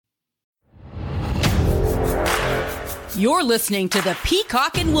You're listening to the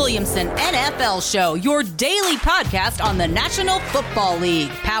Peacock and Williamson NFL Show, your daily podcast on the National Football League,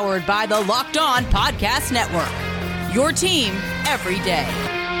 powered by the Locked On Podcast Network. Your team every day.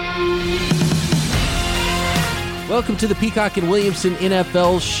 Welcome to the Peacock and Williamson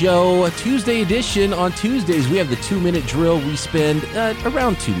NFL Show, a Tuesday edition. On Tuesdays, we have the 2-minute drill. We spend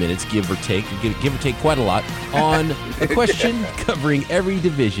around 2 minutes, give or take quite a lot, on a question covering every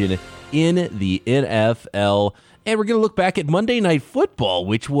division in the NFL. And we're going to look back at Monday Night Football,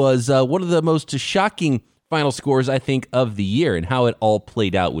 which was one of the most shocking final scores, I think, of the year, and how it all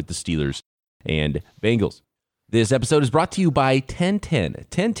played out with the Steelers and Bengals. This episode is brought to you by 1010.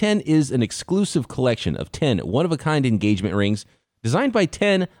 1010 is an exclusive collection of 10 one-of-a-kind engagement rings designed by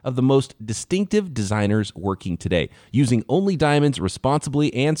 10 of the most distinctive designers working today. Using only diamonds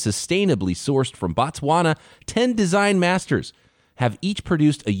responsibly and sustainably sourced from Botswana, 10 design masters have each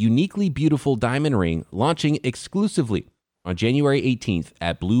produced a uniquely beautiful diamond ring launching exclusively on January 18th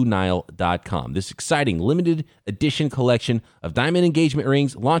at BlueNile.com. This exciting limited edition collection of diamond engagement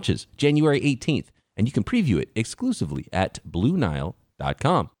rings launches January 18th, and you can preview it exclusively at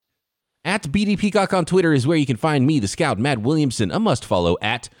BlueNile.com. At BD Peacock on Twitter is where you can find me, the Scout, Matt Williamson, a must-follow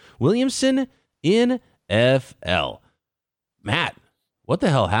at Williamson NFL. Matt, what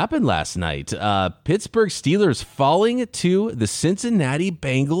the hell happened last night? Pittsburgh Steelers falling to the Cincinnati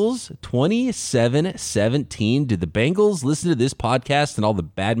Bengals 27-17. Did the Bengals listen to this podcast and all the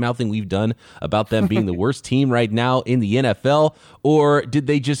bad-mouthing we've done about them being the worst team right now in the NFL? Or did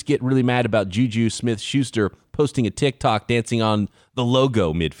they just get really mad about Juju Smith-Schuster posting a TikTok dancing on the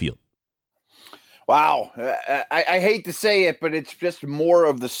logo midfield? Wow. I hate to say it, but it's just more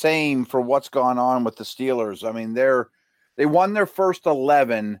of the same for what's gone on with the Steelers. I mean, they won their first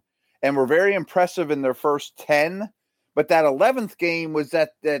 11 and were very impressive in their first 10. But that 11th game was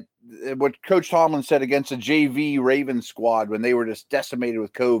that what Coach Tomlin said against a JV Ravens squad when they were just decimated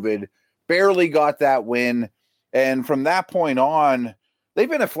with COVID, barely got that win. And from that point on, they've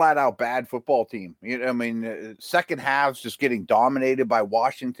been a flat out bad football team. You know, I mean, second halves just getting dominated by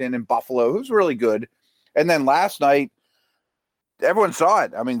Washington and Buffalo, who's really good. And then last night, everyone saw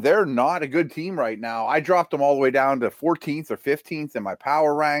it. I mean, they're not a good team right now. I dropped them all the way down to 14th or 15th in my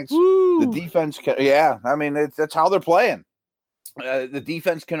power ranks. Woo! The defense I mean, that's how they're playing. The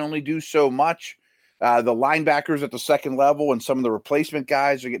defense can only do so much. The linebackers at the second level and some of the replacement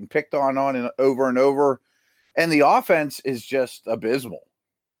guys are getting picked on and over and over. And the offense is just abysmal.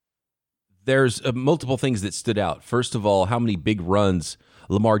 There's multiple things that stood out. First of all, how many big runs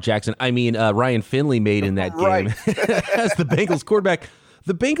Ryan Finley made in that game as the Bengals quarterback.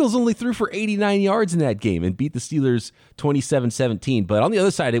 The Bengals only threw for 89 yards in that game and beat the Steelers 27-17. But on the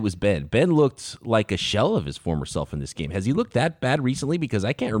other side, it was Ben. Ben looked like a shell of his former self in this game. Has he looked that bad recently? Because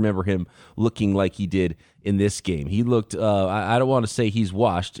I can't remember him looking like he did in this game. He looked, I don't want to say he's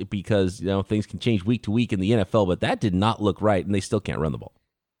washed because, you know, things can change week to week in the NFL, but that did not look right, and they still can't run the ball.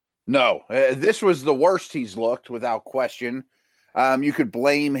 No, this was the worst he's looked without question. You could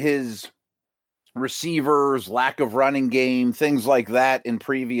blame his receivers, lack of running game, things like that in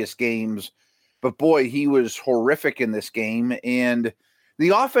previous games. But boy, he was horrific in this game. And the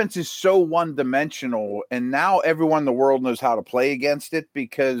offense is so one-dimensional. And now everyone in the world knows how to play against it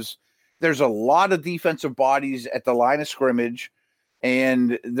because there's a lot of defensive bodies at the line of scrimmage.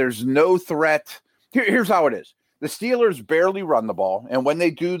 And there's no threat. Here's how it is. The Steelers barely run the ball, and when they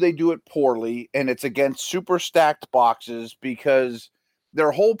do it poorly, and it's against super stacked boxes because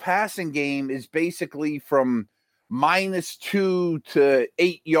their whole passing game is basically from -2 to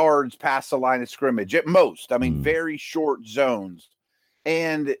 8 yards past the line of scrimmage at most. I mean, very short zones.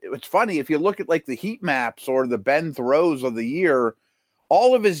 And it's funny, if you look at like the heat maps or the Ben throws of the year,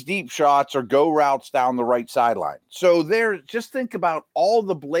 all of his deep shots are go routes down the right sideline. So just think about all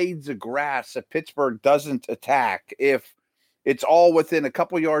the blades of grass that Pittsburgh doesn't attack if it's all within a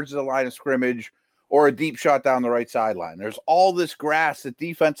couple yards of the line of scrimmage or a deep shot down the right sideline. There's all this grass that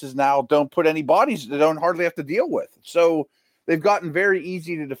defenses now don't put any bodies, they don't hardly have to deal with. So they've gotten very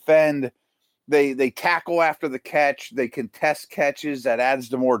easy to defend. They tackle after the catch. They contest catches. That adds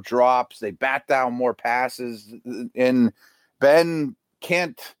to more drops. They bat down more passes. And Ben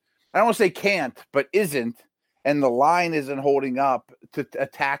can't, I don't want to say can't, but isn't, and the line isn't holding up to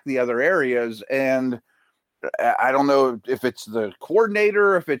attack the other areas. And I don't know if it's the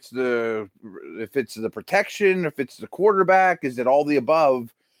coordinator, if it's the protection, if it's the quarterback, is it all the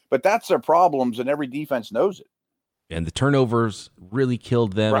above? But that's their problems, and every defense knows it. And the turnovers really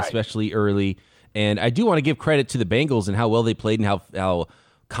killed them, especially early. And I do want to give credit to the Bengals and how well they played and how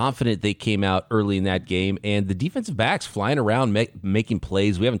confident they came out early in that game, and the defensive backs flying around making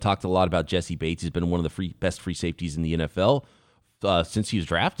plays. We haven't talked a lot about Jesse Bates. He's been one of the best free safeties in the NFL since he was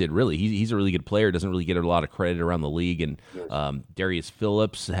drafted. Really, he's a really good player. Doesn't really get a lot of credit around the league. And Darius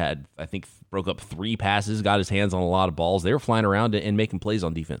Phillips had, I think, broke up 3 passes, got his hands on a lot of balls. They were flying around and making plays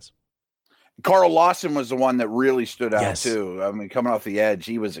on defense. Carl Lawson was the one that really stood out too. I mean, coming off the edge,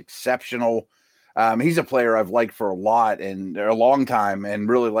 he was exceptional. He's a player I've liked for a long time, and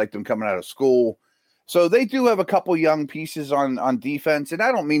really liked him coming out of school. So they do have a couple young pieces on defense, and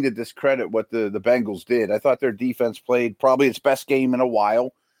I don't mean to discredit what the Bengals did. I thought their defense played probably its best game in a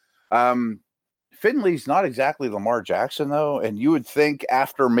while. Finley's not exactly Lamar Jackson, though, and you would think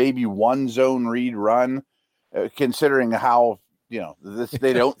after maybe one zone read run, considering how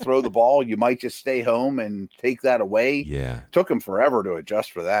they don't throw the ball, you might just stay home and take that away. Yeah, took him forever to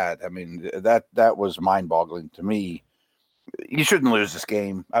adjust for that. I mean, that was mind-boggling to me. You shouldn't lose this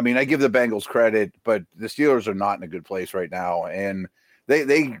game. I mean, I give the Bengals credit, but the Steelers are not in a good place right now, and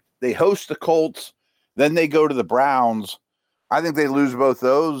they host the Colts, then they go to the Browns. I think they lose both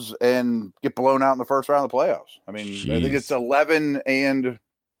those and get blown out in the first round of the playoffs. I mean, I think it's 11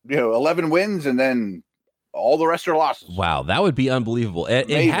 wins, and then all the rest are losses. Wow, that would be unbelievable. It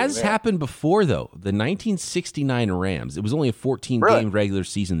has happened before, though. The 1969 Rams, it was only a 14-game regular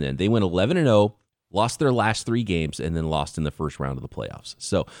season then. They went 11-0, lost their last 3 games, and then lost in the first round of the playoffs.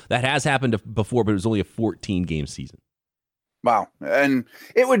 So that has happened before, but it was only a 14-game season. Wow. And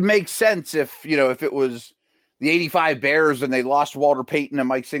it would make sense if it was the 85 Bears and they lost Walter Payton and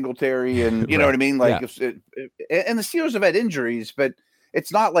Mike Singletary, and you know what I mean? Like, and the Steelers have had injuries, but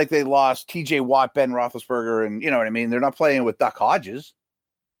it's not like they lost TJ Watt, Ben Roethlisberger, and you know what I mean? They're not playing with Duck Hodges.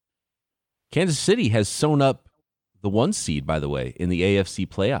 Kansas City has sewn up the 1 seed, by the way, in the AFC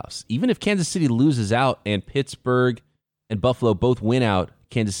playoffs. Even if Kansas City loses out and Pittsburgh and Buffalo both win out,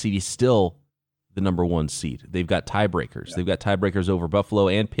 Kansas City is still the number 1 seed. They've got tiebreakers. Yeah. They've got tiebreakers over Buffalo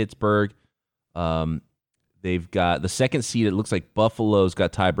and Pittsburgh. They've got the 2nd seed. It looks like Buffalo's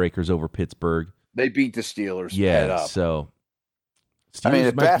got tiebreakers over Pittsburgh. They beat the Steelers. Yeah, so Steelers,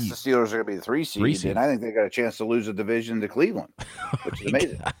 at best, the Steelers are going to be the 3 seed, and I think they got a chance to lose a division to Cleveland, which is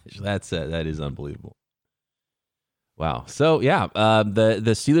amazing. Gosh, that is unbelievable. Wow. So yeah,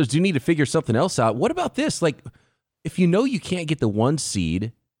 the Steelers do need to figure something else out. What about this? Like, if you can't get the 1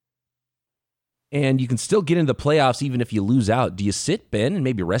 seed, and you can still get into the playoffs even if you lose out, do you sit Ben and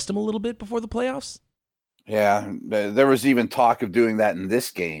maybe rest him a little bit before the playoffs? Yeah, there was even talk of doing that in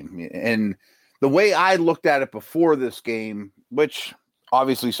this game, and the way I looked at it before this game, which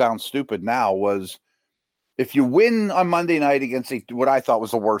obviously sounds stupid now, was if you win on Monday night against what I thought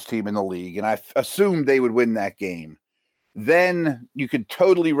was the worst team in the league, and I assumed they would win that game, then you could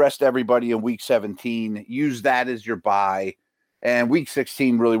totally rest everybody in week 17, use that as your bye, and week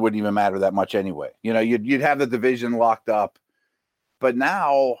 16 really wouldn't even matter that much anyway. You'd have the division locked up. But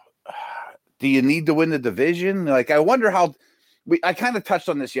now, do you need to win the division? Like, I wonder how I kind of touched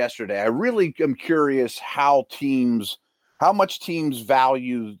on this yesterday. I really am curious how much teams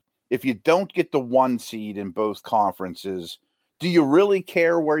value if you don't get the 1 seed in both conferences. Do you really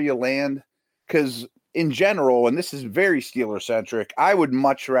care where you land? Because in general, and this is very Steeler-centric, I would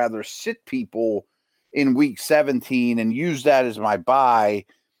much rather sit people in week 17 and use that as my bye,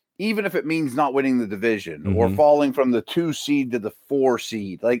 even if it means not winning the division or falling from the 2 seed to the 4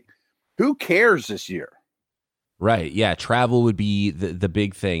 seed. Like, who cares this year? Right. Yeah. Travel would be the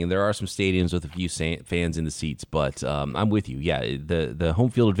big thing. And there are some stadiums with a few fans in the seats, but I'm with you. Yeah. The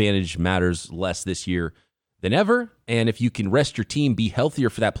home field advantage matters less this year than ever. And if you can rest your team, be healthier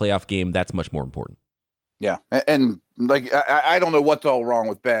for that playoff game, that's much more important. Yeah. And like, I don't know what's all wrong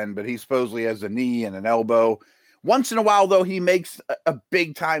with Ben, but he supposedly has a knee and an elbow. Once in a while, though, he makes a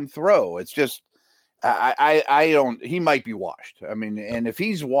big time throw. It's just, he might be washed. I mean, and if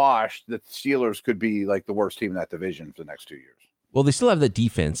he's washed, the Steelers could be like the worst team in that division for the next 2 years. Well, they still have the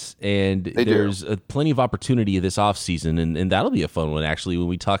defense, and there's plenty of opportunity this offseason, and that'll be a fun one, actually, when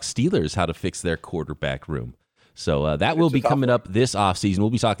we talk Steelers, how to fix their quarterback room. So that will be coming up this offseason. We'll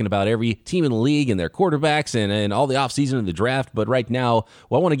be talking about every team in the league and their quarterbacks and all the offseason and the draft. But right now,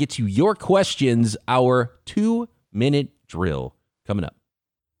 I want to get to your questions, our 2-minute drill coming up.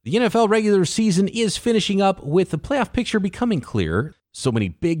 The NFL regular season is finishing up with the playoff picture becoming clearer. So many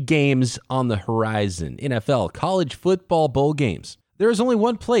big games on the horizon. NFL, college football, bowl games. There is only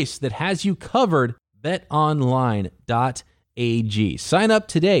one place that has you covered, betonline.ag. Sign up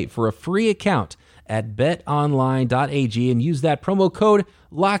today for a free account at betonline.ag and use that promo code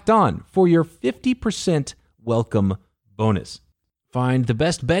LOCKEDON for your 50% welcome bonus. Find the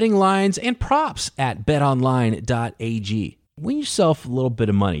best betting lines and props at betonline.ag. win yourself a little bit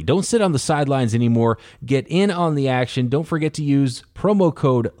of money. Don't sit on the sidelines anymore. Get in on the action. Don't forget to use promo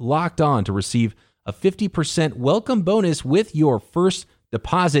code LOCKEDON to receive a 50% welcome bonus with your first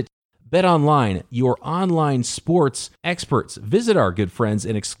deposit. BetOnline, your online sports experts. Visit our good friends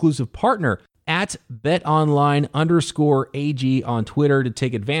and exclusive partner at BetOnline_AG on Twitter to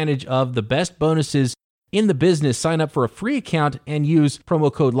take advantage of the best bonuses in the business. Sign up for a free account and use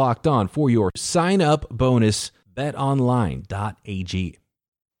promo code LOCKEDON for your sign-up bonus. BetOnline.ag. I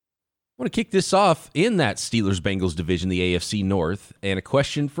want to kick this off in that Steelers-Bengals division, the AFC North, and a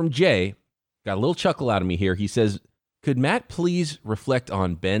question from Jay. Got a little chuckle out of me here. He says, could Matt please reflect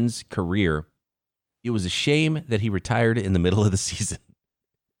on Ben's career? It was a shame that he retired in the middle of the season.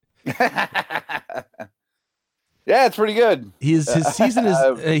 Yeah, it's pretty good. His season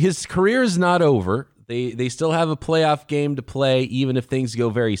is his career is not over. They still have a playoff game to play, even if things go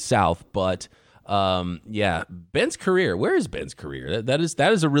very south. But Ben's career. Where is Ben's career? That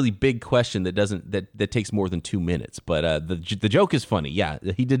is a really big question that takes more than 2 minutes. But the joke is funny. Yeah,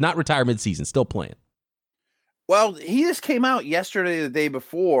 he did not retire midseason. Still playing. Well, he just came out yesterday, the day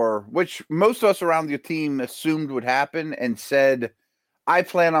before, which most of us around the team assumed would happen, and said, I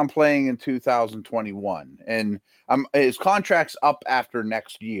plan on playing in 2021. And his contract's up after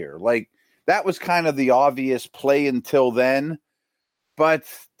next year. Like, that was kind of the obvious play until then. But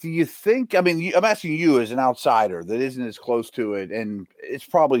do you think, I'm asking you as an outsider that isn't as close to it, and it's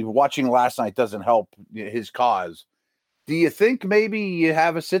probably watching last night doesn't help his cause. Do you think maybe you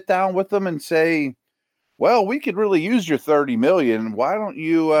have a sit down with them and say, well, we could really use your $30 million. Why don't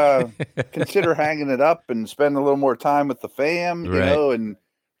you consider hanging it up and spend a little more time with the fam, and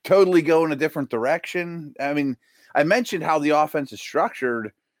totally go in a different direction? I mean, I mentioned how the offense is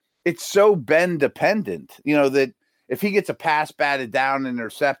structured. It's so Ben dependent, that if he gets a pass batted down,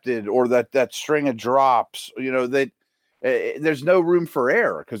 intercepted, or that string of drops, that there's no room for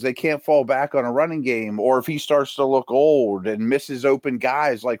error because they can't fall back on a running game. Or if he starts to look old and misses open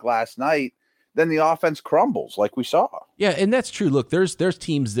guys like last night, then the offense crumbles like we saw. Yeah, and that's true. Look, there's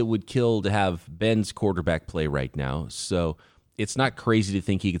teams that would kill to have Ben's quarterback play right now. So it's not crazy to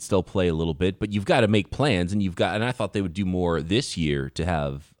think he could still play a little bit, but you've got to make plans, and I thought they would do more this year to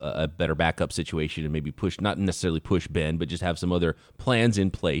have a better backup situation and maybe not necessarily push Ben, but just have some other plans in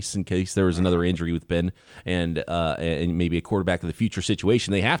place in case there was another injury with Ben and maybe a quarterback of the future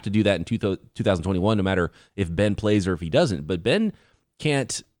situation. They have to do that in 2021, no matter if Ben plays or if he doesn't. But Ben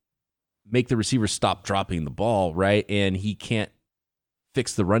can't make the receivers stop dropping the ball, right? And he can't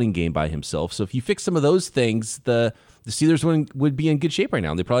fix the running game by himself. So if you fix some of those things, the Steelers would be in good shape right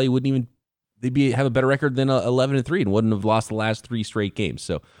now. They probably wouldn't even have a better record than 11-3 and wouldn't have lost the last 3 straight games.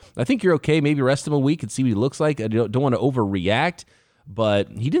 So I think you're okay. Maybe rest him a week and see what he looks like. I don't want to overreact, but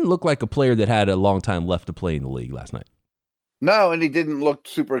he didn't look like a player that had a long time left to play in the league last night. No, and he didn't look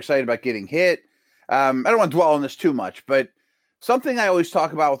super excited about getting hit. I don't want to dwell on this too much, but something I always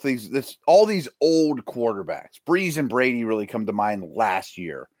talk about with all these old quarterbacks, Breeze and Brady really come to mind last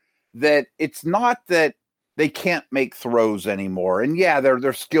year, that it's not that they can't make throws anymore. And yeah,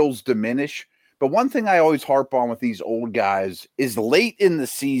 their skills diminish. But one thing I always harp on with these old guys is late in the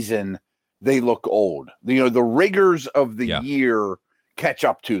season, they look old. The rigors of the year catch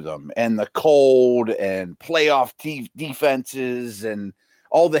up to them, and the cold and playoff defenses and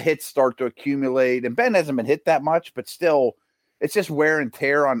all the hits start to accumulate. And Ben hasn't been hit that much, but still, it's just wear and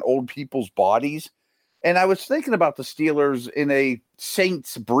tear on old people's bodies. And I was thinking about the Steelers in a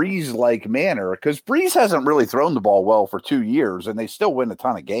Saints Breeze-like manner, because Breeze hasn't really thrown the ball well for 2 years, and they still win a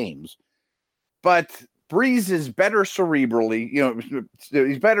ton of games. But Breeze is better cerebrally,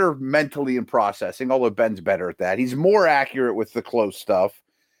 he's better mentally in processing, although Ben's better at that. He's more accurate with the close stuff,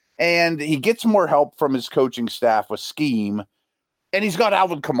 and he gets more help from his coaching staff with scheme, and he's got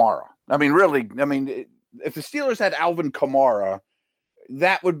Alvin Kamara. If the Steelers had Alvin Kamara,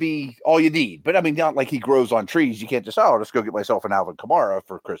 that would be all you need. But not like he grows on trees. You can't just, let's go get myself an Alvin Kamara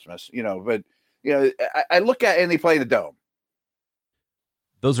for Christmas, But, I look at it and they play the dome.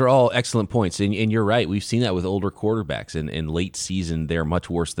 Those are all excellent points. And you're right. We've seen that with older quarterbacks. And in late season, they're much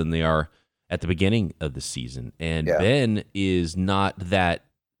worse than they are at the beginning of the season. And Ben is not that.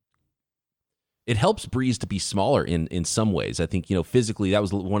 It helps Breeze to be smaller in some ways. I think, physically, that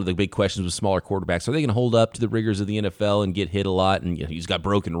was one of the big questions with smaller quarterbacks. Are they going to hold up to the rigors of the NFL and get hit a lot? And he's got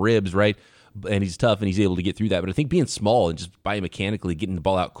broken ribs, right? And he's tough and he's able to get through that. But I think being small and just biomechanically getting the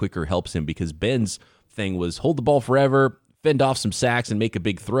ball out quicker helps him, because Ben's thing was hold the ball forever, fend off some sacks, and make a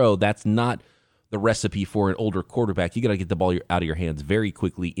big throw. That's not the recipe for an older quarterback. You got to get the ball out of your hands very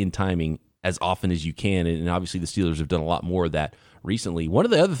quickly in timing as often as you can. And obviously the Steelers have done a lot more of that recently. One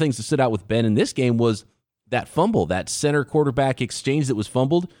of the other things that stood out with Ben in this game was that fumble, that center quarterback exchange that was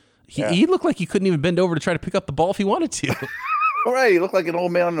fumbled. He looked like he couldn't even bend over to try to pick up the ball if he wanted to. Right, he looked like an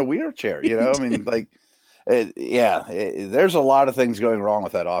old man in a wheelchair. You know, I mean, like, there's a lot of things going wrong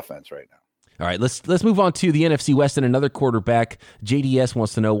with that offense right now. All right, let's move on to the NFC West and another quarterback. JDS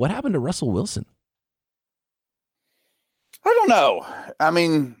wants to know what happened to Russell Wilson. I don't know. I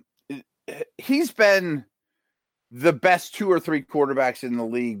mean, he's been the best 2 or 3 quarterbacks in the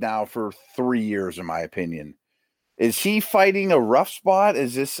league now for 3 years, in my opinion. Is he fighting a rough spot?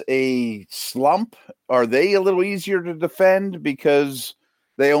 Is this a slump? Are they a little easier to defend because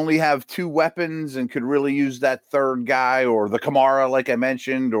they only have 2 weapons and could really use that third guy, or the Kamara, like I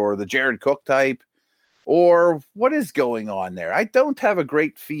mentioned, or the Jared Cook type? Or what is going on there? I don't have a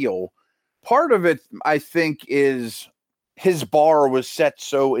great feel. Part of it, I think, is his bar was set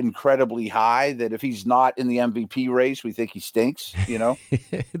so incredibly high that if he's not in the MVP race, we think he stinks, you know?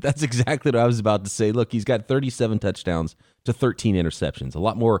 That's exactly what I was about to say. Look, he's got 37 touchdowns to 13 interceptions. A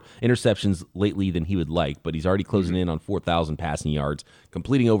lot more interceptions lately than he would like, but he's already closing in on 4,000 passing yards,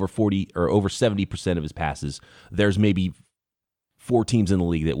 completing over 40 or over 70% of his passes. There's maybe 4 teams in the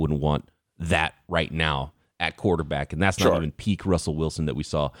league that wouldn't want that right now at quarterback, and that's not even peak Russell Wilson that we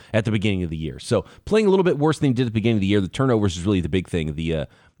saw at the beginning of the year. So playing a little bit worse than he did at the beginning of the year. The turnovers is really the big thing, the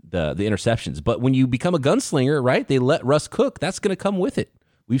interceptions. But when you become a gunslinger, right, they let Russ cook. That's going to come with it.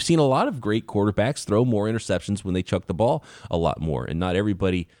 We've seen a lot of great quarterbacks throw more interceptions when they chuck the ball a lot more, and not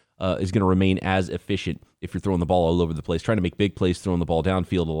everybody is going to remain as efficient if you're throwing the ball all over the place, trying to make big plays, throwing the ball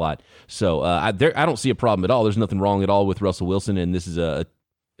downfield a lot. So I don't see a problem at all. There's nothing wrong at all with Russell Wilson, and this is a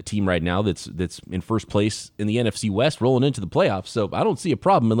team right now that's in first place in the NFC West rolling into the playoffs. So I don't see a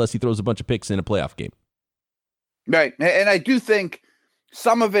problem unless he throws a bunch of picks in a playoff game. Right. And I do think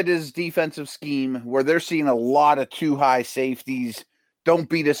some of it is defensive scheme where they're seeing a lot of too high safeties. Don't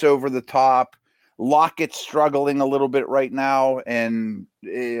beat us over the top. Lockett's struggling a little bit right now. And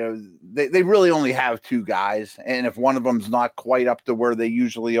they really only have 2 guys. And if one of them's not quite up to where they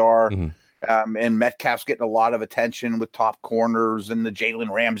usually are, and Metcalf's getting a lot of attention with top corners and the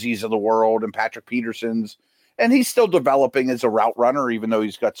Jalen Ramseys of the world and Patrick Petersons. And he's still developing as a route runner, even though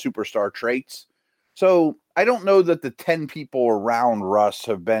he's got superstar traits. So I don't know that the 10 people around Russ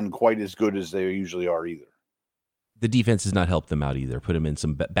have been quite as good as they usually are either. The defense has not helped them out either. Put them in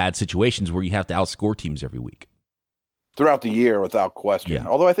some bad situations where you have to outscore teams every week. Throughout the year, without question. Yeah.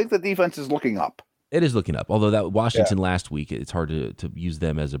 Although I think the defense is looking up. It is looking up. Although that Washington last week, it's hard to use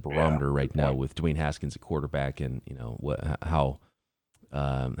them as a barometer right now with Dwayne Haskins at quarterback, and you know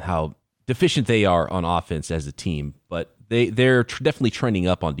how deficient they are on offense as a team. But they're definitely trending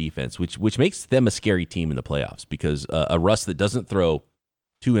up on defense, which makes them a scary team in the playoffs, because a Russ that doesn't throw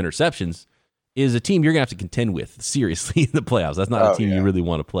 2 interceptions is a team you're gonna have to contend with seriously in the playoffs. That's not a team you really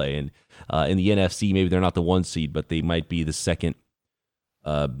want to play. And in the NFC, maybe they're not the 1 seed, but they might be the second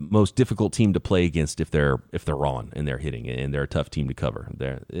most difficult team to play against if they're on and they're hitting, and they're a tough team to cover.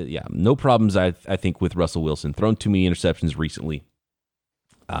 No problems I think with Russell Wilson. Thrown too many interceptions recently.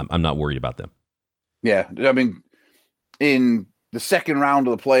 I'm not worried about them. Yeah, I mean, in the second round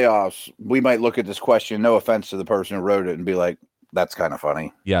of the playoffs, we might look at this question, no offense to the person who wrote it, and be like, that's kind of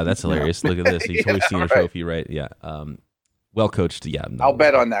funny. Yeah, that's hilarious. Look at this. He's hoisting a trophy, right? Yeah. Well coached. Yeah. I'll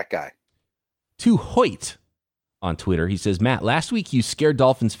bet on that guy. To Hoyt on Twitter, he says, Matt, last week you scared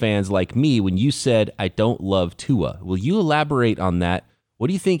Dolphins fans like me when you said I don't love Tua. Will you elaborate on that? What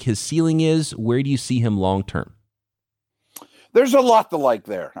do you think his ceiling is? Where do you see him long term? There's a lot to like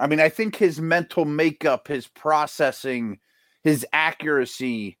there. I mean, I think his mental makeup, his processing, his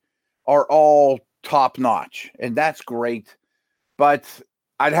accuracy are all top notch, and that's great. But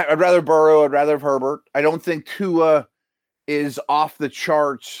I'd rather Burrow. I'd rather have Herbert. I don't think Tua is off the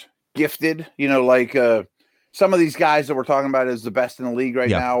charts gifted. You know, like some of these guys that we're talking about as the best in the league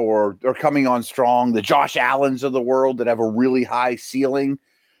right now, or coming on strong, the Josh Allens of the world that have a really high ceiling.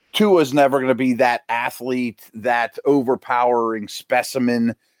 Tua's never going to be that athlete, that overpowering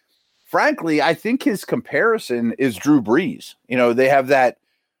specimen. Frankly, I think his comparison is Drew Brees. You know, they have that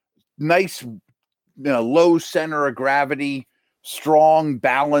nice, low center of gravity, strong,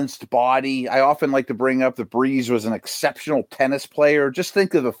 balanced body. I often like to bring up that Brees was an exceptional tennis player. Just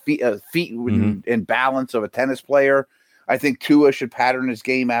think of the feet and balance of a tennis player. I think Tua should pattern his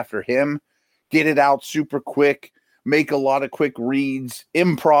game after him. Get it out super quick. Make a lot of quick reads,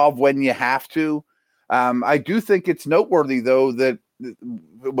 improv when you have to. I do think it's noteworthy, though, that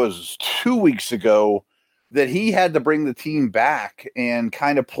it was 2 weeks ago that he had to bring the team back and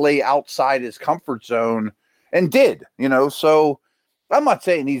kind of play outside his comfort zone, and did, so I'm not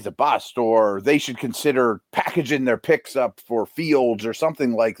saying he's a bust or they should consider packaging their picks up for Fields or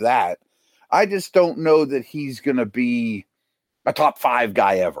something like that. I just don't know that he's going to be a top 5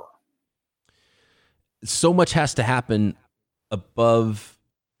 guy ever. So much has to happen above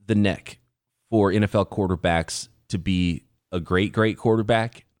the neck for NFL quarterbacks to be a great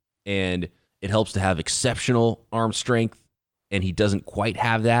quarterback, and it helps to have exceptional arm strength, and he doesn't quite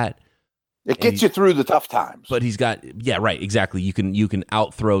have that. It gets you through the tough times. But he's got, yeah, right, exactly. You can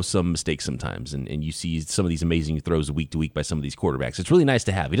out-throw some mistakes sometimes, and you see some of these amazing throws week to week by some of these quarterbacks. It's really nice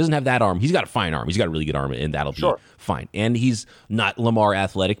to have. He doesn't have that arm. He's got a fine arm. He's got a really good arm, and that'll be fine. And he's not Lamar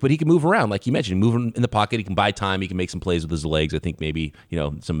athletic, but he can move around, like you mentioned. Move in the pocket. He can buy time. He can make some plays with his legs. I think maybe,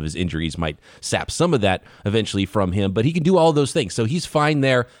 some of his injuries might sap some of that eventually from him, but he can do all those things. So he's fine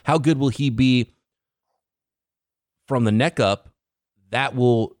there. How good will he be from the neck up? That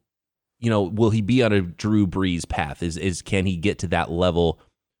will... will he be on a Drew Brees path? Can he get to that level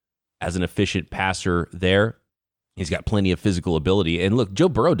as an efficient passer there? He's got plenty of physical ability. And look, Joe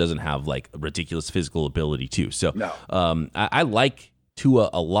Burrow doesn't have like ridiculous physical ability too. So no. I like Tua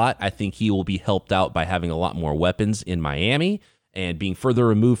a lot. I think he will be helped out by having a lot more weapons in Miami and being further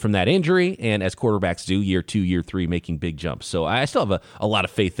removed from that injury, and as quarterbacks do, year 2, year 3, making big jumps. So I still have a lot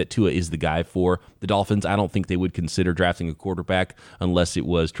of faith that Tua is the guy for the Dolphins. I don't think they would consider drafting a quarterback unless it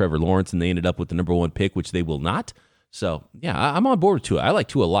was Trevor Lawrence, and they ended up with the number 1 pick, which they will not. So, yeah, I'm on board with Tua. I like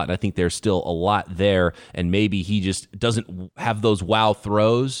Tua a lot, and I think there's still a lot there, and maybe he just doesn't have those wow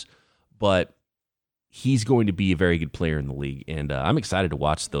throws, but he's going to be a very good player in the league, and I'm excited to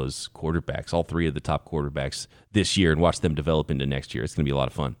watch those quarterbacks, all 3 of the top quarterbacks this year, and watch them develop into next year. It's going to be a lot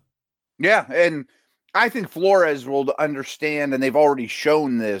of fun. Yeah, and I think Flores will understand, and they've already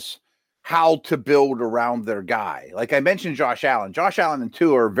shown this, how to build around their guy. Like I mentioned Josh Allen. Josh Allen and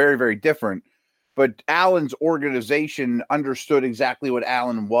Tua are very, very different, but Allen's organization understood exactly what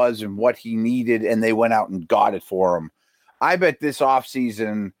Allen was and what he needed, and they went out and got it for him. I bet this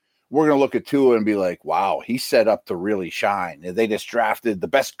offseason we're going to look at Tua and be like, wow, he's set up to really shine. They just drafted the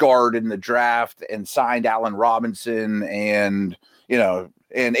best guard in the draft and signed Allen Robinson and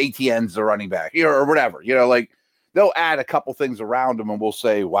ATN's the running back, or whatever. They'll add a couple things around him and we'll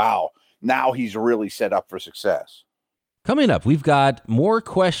say, wow, now he's really set up for success. Coming up, we've got more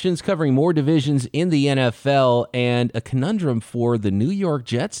questions covering more divisions in the NFL and a conundrum for the New York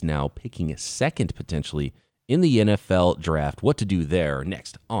Jets now picking a second potentially in the NFL draft. What to do there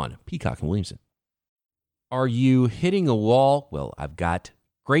next on Peacock and Williamson. Are you hitting a wall? Well, I've got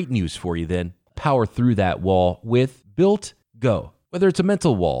great news for you then. Power through that wall with Built Go. Whether it's a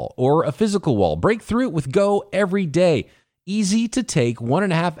mental wall or a physical wall, break through it with Go every day. Easy to take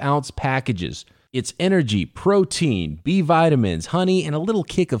 1.5 ounce packages. It's energy, protein, B vitamins, honey, and a little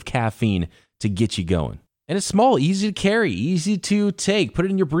kick of caffeine to get you going. And it's small, easy to carry, easy to take. Put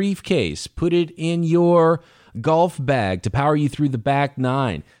it in your briefcase. Put it in your golf bag to power you through the back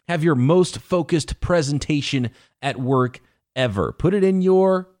 9. Have your most focused presentation at work ever. Put it in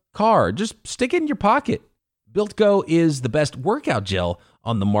your car. Just stick it in your pocket. Built Go is the best workout gel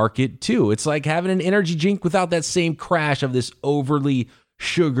on the market, too. It's like having an energy drink without that same crash of this overly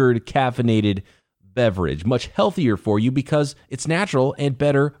sugared, caffeinated beverage. Much healthier for you because it's natural and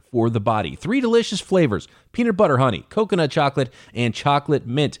better for the body. 3 delicious flavors: peanut butter honey, coconut chocolate, and chocolate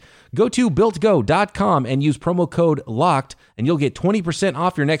mint. Go to builtgo.com and use promo code LOCKED and you'll get 20%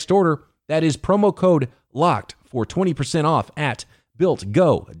 off your next order. That is promo code LOCKED for 20% off at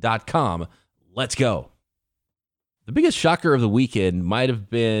builtgo.com. Let's go. The biggest shocker of the weekend might have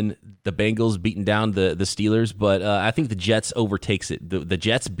been the Bengals beating down the Steelers, but I think the Jets overtakes it. The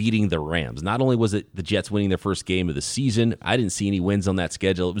Jets beating the Rams. Not only was it the Jets winning their first game of the season, I didn't see any wins on that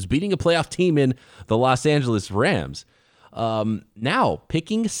schedule. It was beating a playoff team in the Los Angeles Rams. Now,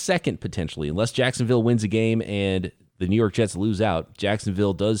 picking second potentially, unless Jacksonville wins a game and the New York Jets lose out,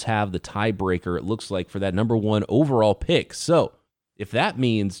 Jacksonville does have the tiebreaker, it looks like, for that number 1 overall pick. So if that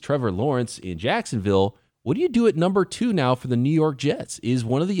means Trevor Lawrence in Jacksonville, what do you do at number 2 now for the New York Jets? Is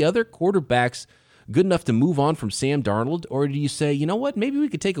one of the other quarterbacks good enough to move on from Sam Darnold? Or do you say, you know what, maybe we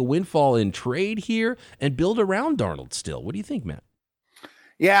could take a windfall in trade here and build around Darnold still? What do you think, Matt?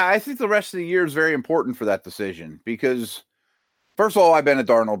 Yeah, I think the rest of the year is very important for that decision because, first of all, I've been a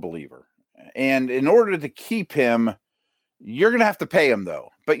Darnold believer. And in order to keep him, you're going to have to pay him, though.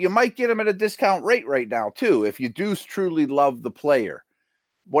 But you might get him at a discount rate right now, too, if you do truly love the player.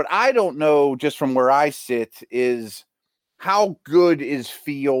 What I don't know, just from where I sit, is how good is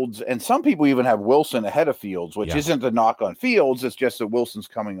Fields? And some people even have Wilson ahead of Fields, which isn't a knock on Fields. It's just that Wilson's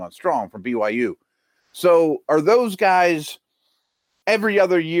coming on strong from BYU. So are those guys every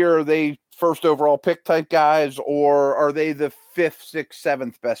other year, are they first overall pick type guys, or are they the 5th, 6th,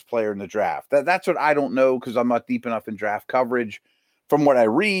 7th best player in the draft? That's what I don't know because I'm not deep enough in draft coverage. from what I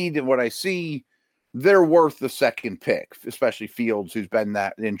read and what I see, they're worth the second pick, especially Fields, who's been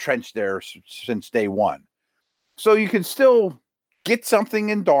that entrenched there since day one. So you can still get something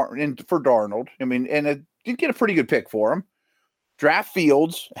for Darnold. I mean, and you get a pretty good pick for him. Draft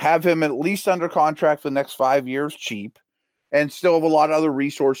Fields, have him at least under contract for the next 5 years, cheap, and still have a lot of other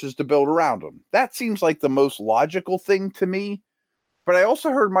resources to build around him. That seems like the most logical thing to me. But I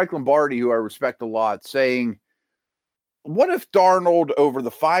also heard Mike Lombardi, who I respect a lot, saying, what if Darnold over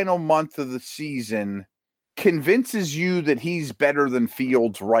the final month of the season convinces you that he's better than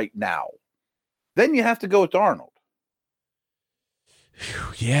Fields right now? Then you have to go with Darnold.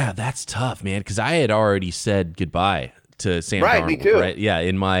 Yeah, that's tough, man, because I had already said goodbye to Sam Darnold. Me too. Right? Yeah,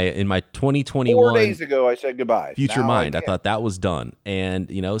 in my 2021 4 days ago, I said goodbye. Future mind. I thought that was done. And,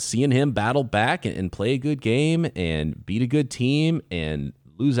 seeing him battle back and play a good game and beat a good team and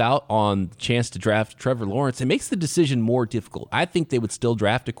lose out on the chance to draft Trevor Lawrence, it makes the decision more difficult. I think they would still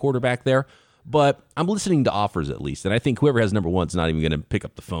draft a quarterback there, but I'm listening to offers at least. And I think whoever has number one is not even going to pick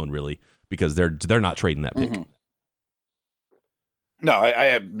up the phone, really, because they're not trading that pick. Mm-hmm. No, I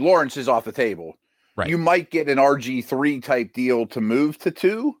have Lawrence is off the table. Right. You might get an RG3 type deal to move to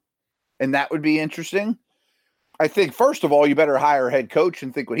 2, and that would be interesting. I think, first of all, you better hire a head coach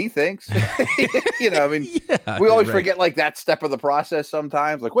and think what he thinks. We always forget like that step of the process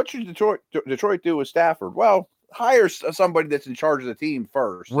sometimes. Like, what should Detroit do with Stafford? Well, hire somebody that's in charge of the team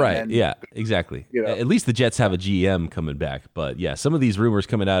first. Right. Then, yeah, exactly. At least the Jets have a GM coming back. But yeah, some of these rumors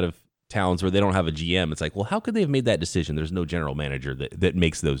coming out of towns where they don't have a GM, it's like, well, how could they have made that decision? There's no general manager that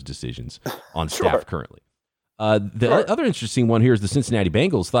makes those decisions on staff currently. Other interesting one here is the Cincinnati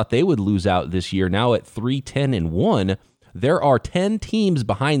Bengals thought they would lose out this year. Now at 3-10-1, there are 10 teams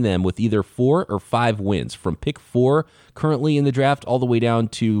behind them with either 4 or 5 wins, from pick 4 currently in the draft all the way down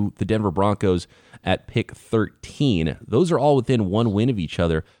to the Denver Broncos at pick 13. Those are all within 1 win of each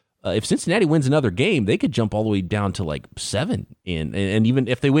other. If Cincinnati wins another game, they could jump all the way down to like 7. And even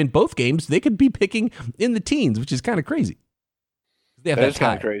if they win both games, they could be picking in the teens, which is kind of crazy. That's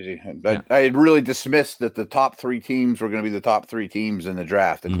kind of crazy. I had really dismissed that the top 3 teams were going to be the top 3 teams in the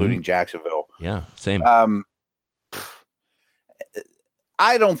draft, including Jacksonville. Yeah, same.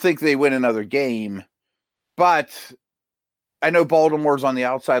 I don't think they win another game, but I know Baltimore's on the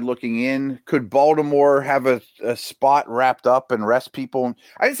outside looking in. Could Baltimore have a spot wrapped up and rest people?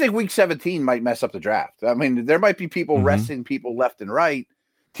 I just think week 17 might mess up the draft. I mean, there might be people resting people left and right,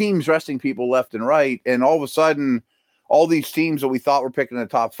 teams resting people left and right, and all of a sudden, all these teams that we thought were picking the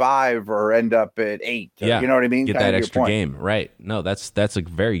top 5 or end up at 8. Yeah, you know what I mean? Get that extra game, right? No, that's a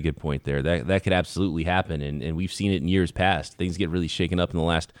very good point there. That could absolutely happen, and we've seen it in years past. Things get really shaken up in the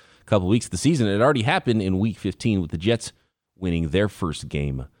last couple of weeks of the season. It already happened in week 15 with the Jets winning their first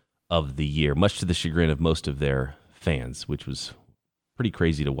game of the year, much to the chagrin of most of their fans, which was pretty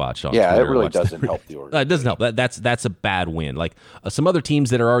crazy to watch on Twitter. It really doesn't help the organization. It doesn't help. That's a bad win. Like some other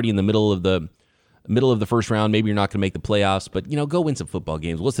teams that are already in the middle of the first round, maybe you're not going to make the playoffs, but go win some football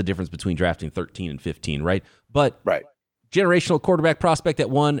games. What's the difference between drafting 13 and 15, right? But generational quarterback prospect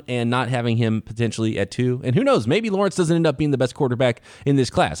at 1 and not having him potentially at 2, and who knows, maybe Lawrence doesn't end up being the best quarterback in this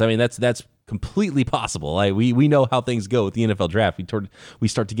class. I mean, that's completely possible. We know how things go with the NFL draft. We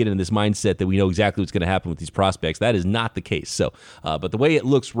start to get into this mindset that we know exactly what's going to happen with these prospects. That is not the case. So, but the way it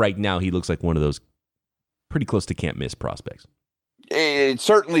looks right now, he looks like one of those pretty close to can't miss prospects. It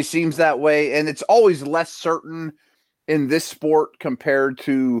certainly seems that way, and it's always less certain in this sport compared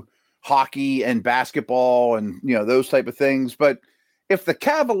to hockey and basketball and those type of things. But if the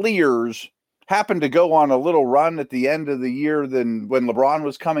Cavaliers happen to go on a little run at the end of the year than when LeBron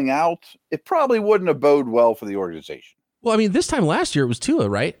was coming out, it probably wouldn't have bode well for the organization. Well, I mean, this time last year it was Tua,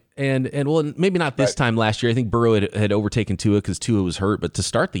 right? And well, maybe not this time last year. I think Burrow had overtaken Tua because Tua was hurt. But to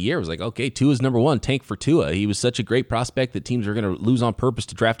start the year, it was like, okay, Tua's number 1, tank for Tua. He was such a great prospect that teams are going to lose on purpose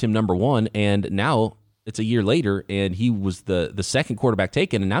to draft him number 1. And now it's a year later, and he was the second quarterback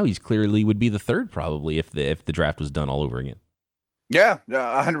taken, and now he's clearly would be the third probably if the draft was done all over again. Yeah,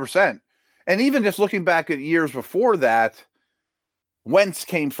 100%. And even just looking back at years before that, Wentz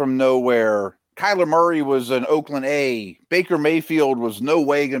came from nowhere. Kyler Murray was an Oakland A. Baker Mayfield was no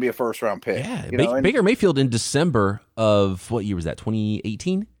way going to be a first-round pick. Yeah, Baker Mayfield in December of, what year was that,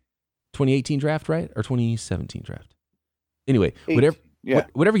 2018? 2018 draft, right? Or 2017 draft? Anyway,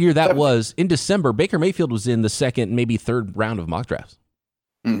 whatever year that 17. was, in December, Baker Mayfield was in the second, maybe third round of mock drafts.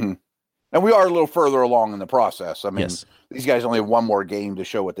 Mm-hmm. And we are a little further along in the process. I mean, These guys only have one more game to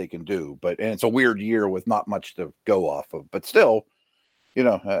show what they can do. And it's a weird year with not much to go off of. But still,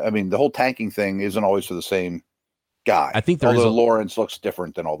 I mean, the whole tanking thing isn't always for the same guy. I think although Lawrence looks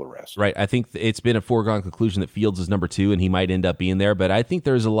different than all the rest. Right. I think it's been a foregone conclusion that Fields is number 2 and he might end up being there. But I think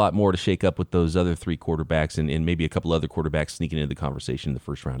there's a lot more to shake up with those other 3 quarterbacks and maybe a couple other quarterbacks sneaking into the conversation in the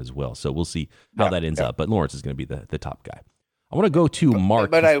first round as well. So we'll see how that ends up. But Lawrence is going to be the top guy. I want to go to Mark.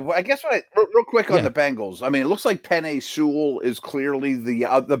 But I guess real quick on the Bengals. I mean, it looks like Penei Sewell is clearly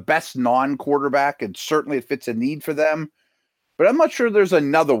the best non-quarterback, and certainly it fits a need for them. But I'm not sure there's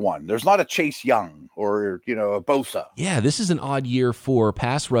another one. There's not a Chase Young or, a Bosa. Yeah, this is an odd year for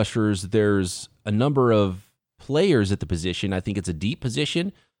pass rushers. There's a number of players at the position. I think it's a deep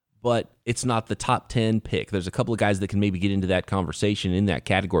position, but it's not the top 10 pick. There's a couple of guys that can maybe get into that conversation in that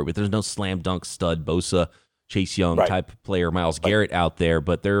category, but there's no slam dunk stud Bosa, Chase Young type player, Myles Garrett out there.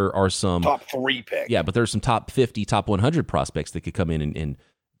 But there are some top 3 picks. Yeah, but there's some top 50, top 100 prospects that could come in and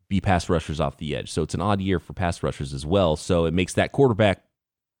be pass rushers off the edge. So it's an odd year for pass rushers as well. So it makes that quarterback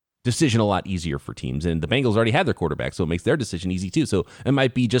decision a lot easier for teams. And the Bengals already had their quarterback, so it makes their decision easy too. So it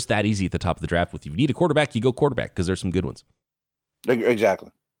might be just that easy at the top of the draft. If you need a quarterback, you go quarterback because there's some good ones.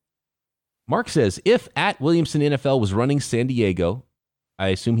 Exactly. Mark says, if at Williamson NFL was running San Diego, I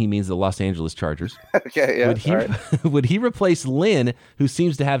assume he means the Los Angeles Chargers. Okay, yeah. Would he replace Lynn, who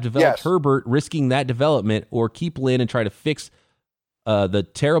seems to have developed Herbert, risking that development, or keep Lynn and try to fix the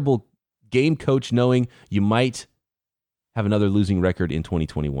terrible game coach, knowing you might have another losing record in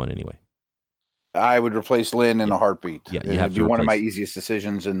 2021 anyway? I would replace Lynn in a heartbeat. Yeah, it would be one of my easiest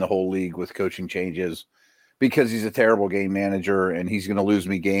decisions in the whole league with coaching changes, because he's a terrible game manager and he's going to lose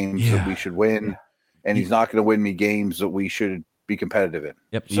me games that we should win, and he's not going to win me games that we should be competitive in.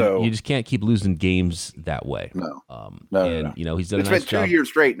 Yep. So you just can't keep losing games that way. No. No. He's done a nice job. It's been 2 years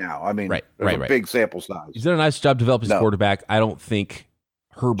straight now. I mean, a big sample size. He's done a nice job developing his quarterback. I don't think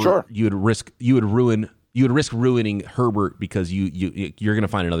Herbert. You would risk ruining Herbert because you're going to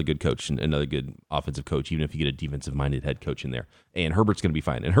find another good coach and another good offensive coach, even if you get a defensive minded head coach in there. And Herbert's going to be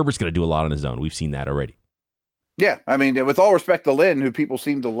fine. And Herbert's going to do a lot on his own. We've seen that already. Yeah, I mean, with all respect to Lynn, who people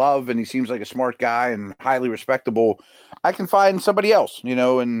seem to love, and he seems like a smart guy and highly respectable, I can find somebody else,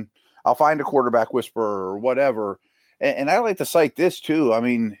 and I'll find a quarterback whisperer or whatever. And I like to cite this too. I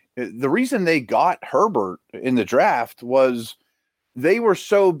mean, the reason they got Herbert in the draft was they were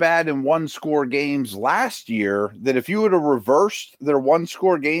so bad in 1-score games last year that if you would have reversed their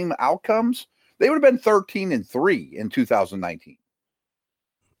 1-score game outcomes, they would have been 13-3 in 2019.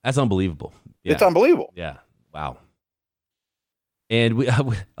 That's unbelievable. Yeah. It's unbelievable. Yeah. Wow. And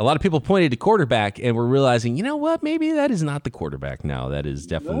a lot of people pointed to quarterback, and we're realizing, you know what? Maybe that is not the quarterback now. That is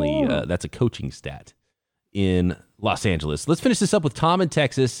definitely that's a coaching stat in Los Angeles. Let's finish this up with Tom in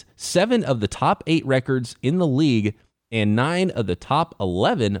Texas. 7 of the top 8 records in the league and 9 of the top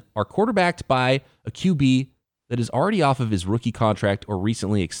 11 are quarterbacked by a QB that is already off of his rookie contract or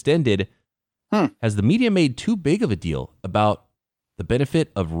recently extended. Has the media made too big of a deal about the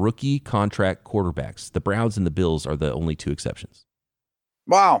benefit of rookie contract quarterbacks? The Browns and the Bills are the only 2 exceptions.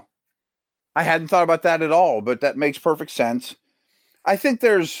 Wow. I hadn't thought about that at all, but that makes perfect sense. I think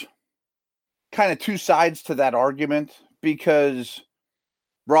there's kind of 2 sides to that argument, because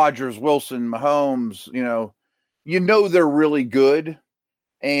Rodgers, Wilson, Mahomes, they're really good,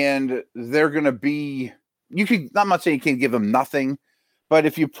 and they're going to be, I'm not saying you can't give them nothing, but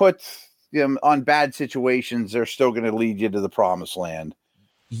if you put them on bad situations, they're still going to lead you to the promised land.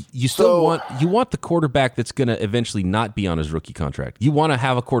 You want the quarterback that's going to eventually not be on his rookie contract. You want to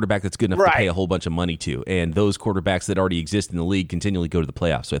have a quarterback that's good enough to pay a whole bunch of money to, and those quarterbacks that already exist in the league continually go to the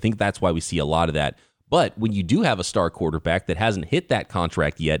playoffs. So I think that's why we see a lot of that. But when you do have a star quarterback that hasn't hit that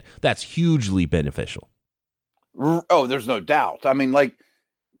contract yet, that's hugely beneficial. Oh, there's no doubt. I mean, like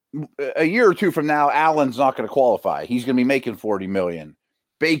a year or 2 from now, Allen's not going to qualify. He's going to be making $40 million.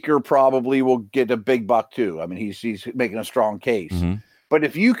 Baker probably will get a big buck too. I mean, he's making a strong case. Mm-hmm. But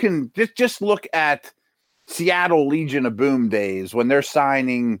if you can just look at Seattle Legion of Boom days when they're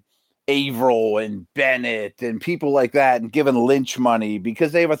signing Averill and Bennett and people like that and giving Lynch money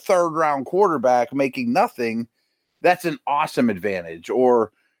because they have a 3rd-round quarterback making nothing, that's an awesome advantage.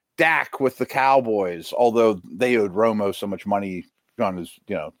 Or Dak with the Cowboys, although they owed Romo so much money on his,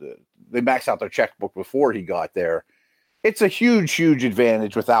 they maxed out their checkbook before he got there. It's a huge, huge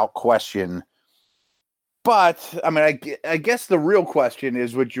advantage without question. But, I mean, I guess the real question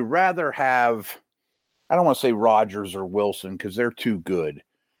is, would you rather have, I don't want to say Rodgers or Wilson because they're too good,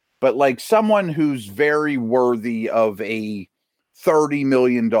 but like someone who's very worthy of a $30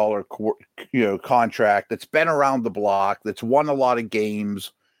 million contract that's been around the block, that's won a lot of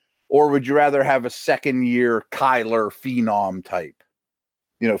games, or would you rather have a second-year Kyler phenom type?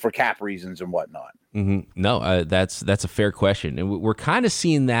 for cap reasons and whatnot. Mm-hmm. No, that's a fair question. And we're kind of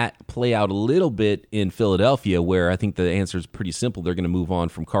seeing that play out a little bit in Philadelphia, where I think the answer is pretty simple. They're going to move on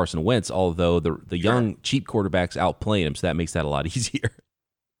from Carson Wentz, although the young, cheap quarterbacks outplaying him, so that makes that a lot easier.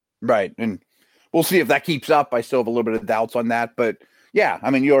 Right. And we'll see if that keeps up. I still have a little bit of doubts on that. But, yeah, I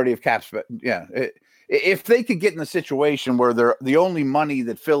mean, you already have caps. But, yeah, if they could get in a situation where the only money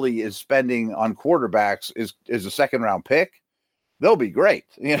that Philly is spending on quarterbacks is a second-round pick, they'll be great.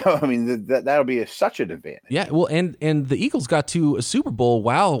 I mean, that'll be such an advantage. Yeah, well, and the Eagles got to a Super Bowl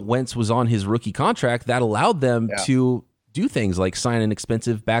while Wentz was on his rookie contract. That allowed them to do things like sign an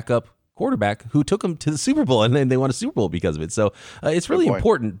expensive backup quarterback who took them to the Super Bowl, and then they won a Super Bowl because of it. So it's really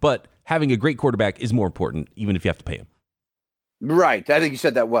important, but having a great quarterback is more important, even if you have to pay him. Right. I think you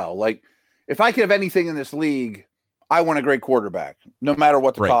said that well. Like, if I could have anything in this league, I want a great quarterback, no matter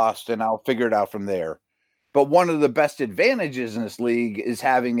what the cost, and I'll figure it out from there. But one of the best advantages in this league is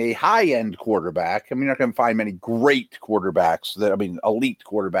having a high-end quarterback. I mean, you're not going to find many great quarterbacks elite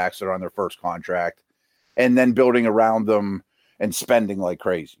quarterbacks that are on their first contract, and then building around them and spending like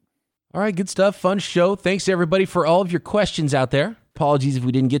crazy. All right, good stuff. Fun show. Thanks, everybody, for all of your questions out there. Apologies if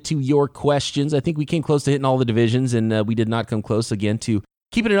we didn't get to your questions. I think we came close to hitting all the divisions, and we did not come close again to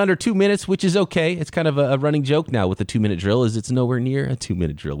keeping it under 2 minutes, which is okay. It's kind of a running joke now with the 2-minute drill, is it's nowhere near a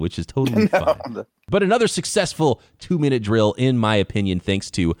 2-minute drill, which is totally fine. But another successful 2-minute drill, in my opinion,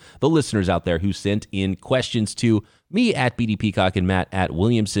 thanks to the listeners out there who sent in questions to me at BD Peacock and Matt at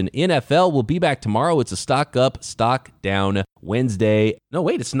Williamson NFL. We'll be back tomorrow. It's a stock up, stock down Wednesday. No,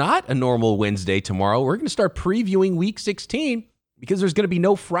 wait, it's not a normal Wednesday tomorrow. We're going to start previewing Week 16. Because there's going to be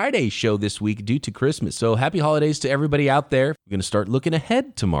no Friday show this week due to Christmas. So happy holidays to everybody out there. We're going to start looking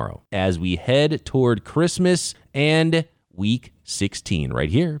ahead tomorrow as we head toward Christmas and Week 16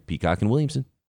 right here, Peacock and Williamson.